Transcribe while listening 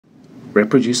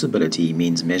Reproducibility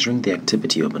means measuring the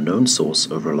activity of a known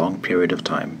source over a long period of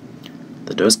time.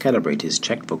 The dose calibrator is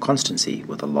checked for constancy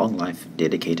with a long-life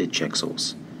dedicated check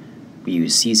source. We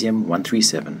use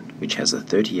cesium-137, which has a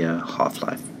 30-year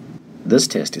half-life. This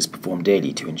test is performed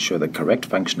daily to ensure the correct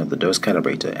function of the dose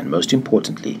calibrator and, most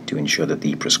importantly, to ensure that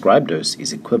the prescribed dose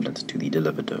is equivalent to the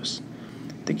delivered dose.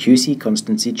 The QC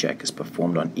constancy check is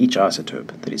performed on each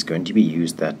isotope that is going to be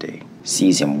used that day.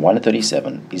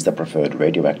 Cesium-137 is the preferred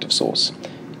radioactive source.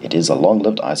 It is a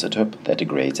long-lived isotope that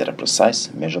degrades at a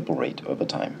precise, measurable rate over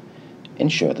time.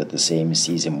 Ensure that the same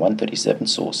cesium-137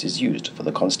 source is used for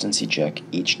the constancy check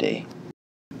each day.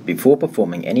 Before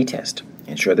performing any test,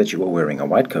 ensure that you are wearing a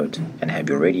white coat and have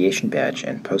your radiation badge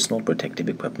and personal protective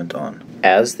equipment on.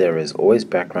 As there is always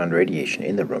background radiation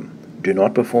in the room, do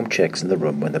not perform checks in the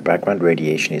room when the background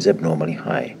radiation is abnormally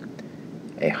high.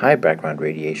 A high background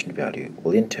radiation value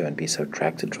will in turn be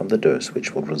subtracted from the dose,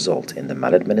 which will result in the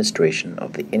maladministration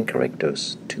of the incorrect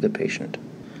dose to the patient.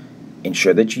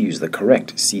 Ensure that you use the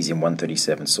correct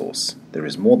cesium-137 source. There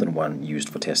is more than one used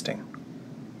for testing.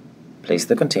 Place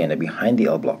the container behind the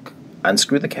L block,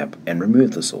 unscrew the cap and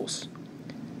remove the source.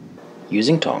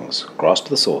 Using tongs, grasp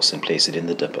the source and place it in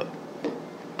the dipper.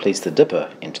 Place the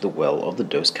dipper into the well of the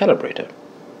dose calibrator.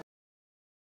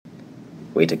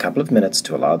 Wait a couple of minutes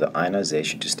to allow the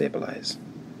ionization to stabilize.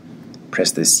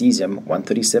 Press the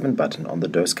cesium-137 button on the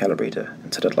dose calibrator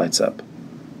until it lights up.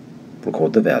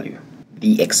 Record the value.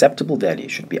 The acceptable value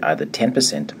should be either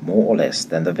 10% more or less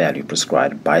than the value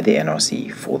prescribed by the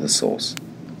NRC for the source.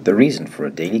 The reason for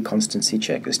a daily constancy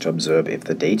check is to observe if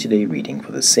the day-to-day reading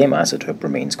for the same isotope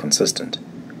remains consistent.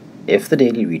 If the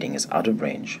daily reading is out of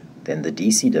range, then the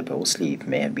DC dipper or sleeve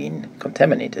may have been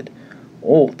contaminated,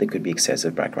 or there could be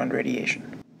excessive background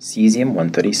radiation.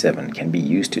 Cesium-137 can be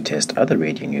used to test other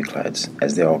radionuclides,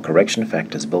 as there are correction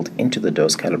factors built into the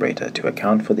dose calibrator to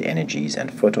account for the energies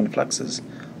and photon fluxes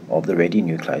of the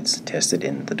radionuclides tested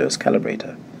in the dose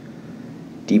calibrator.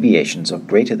 Deviations of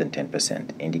greater than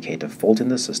 10% indicate a fault in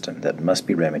the system that must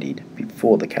be remedied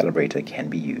before the calibrator can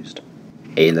be used.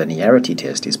 A linearity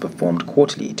test is performed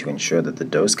quarterly to ensure that the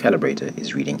dose calibrator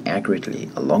is reading accurately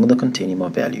along the continuum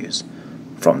of values,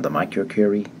 from the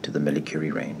microcurie to the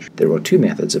millicurie range. There are two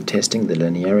methods of testing the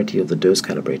linearity of the dose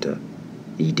calibrator: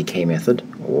 the decay method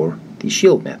or the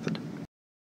shield method.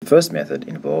 The first method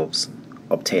involves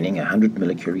obtaining a 100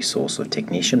 millicurie source of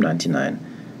technetium-99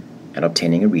 and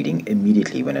obtaining a reading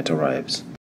immediately when it arrives.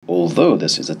 Although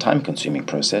this is a time-consuming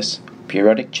process,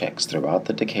 periodic checks throughout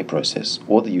the decay process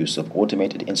or the use of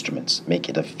automated instruments make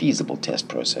it a feasible test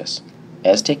process.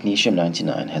 As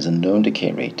technetium-99 has a known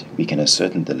decay rate, we can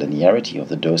ascertain the linearity of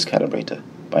the dose calibrator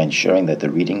by ensuring that the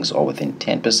readings are within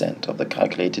 10% of the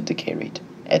calculated decay rate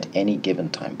at any given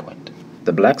time point.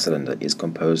 The black cylinder is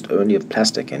composed only of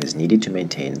plastic and is needed to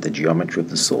maintain the geometry of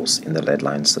the source in the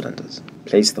lead-lined cylinders.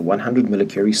 Place the 100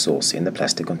 millicurie source in the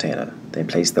plastic container, then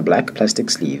place the black plastic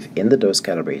sleeve in the dose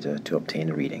calibrator to obtain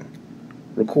a reading.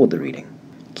 Record the reading.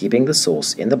 Keeping the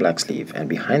source in the black sleeve and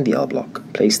behind the L block,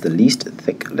 place the least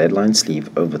thick lead-lined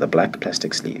sleeve over the black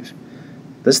plastic sleeve.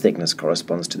 This thickness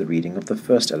corresponds to the reading of the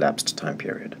first elapsed time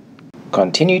period.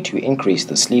 Continue to increase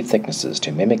the sleeve thicknesses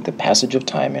to mimic the passage of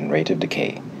time and rate of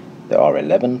decay. There are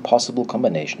 11 possible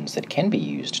combinations that can be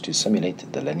used to simulate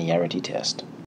the linearity test.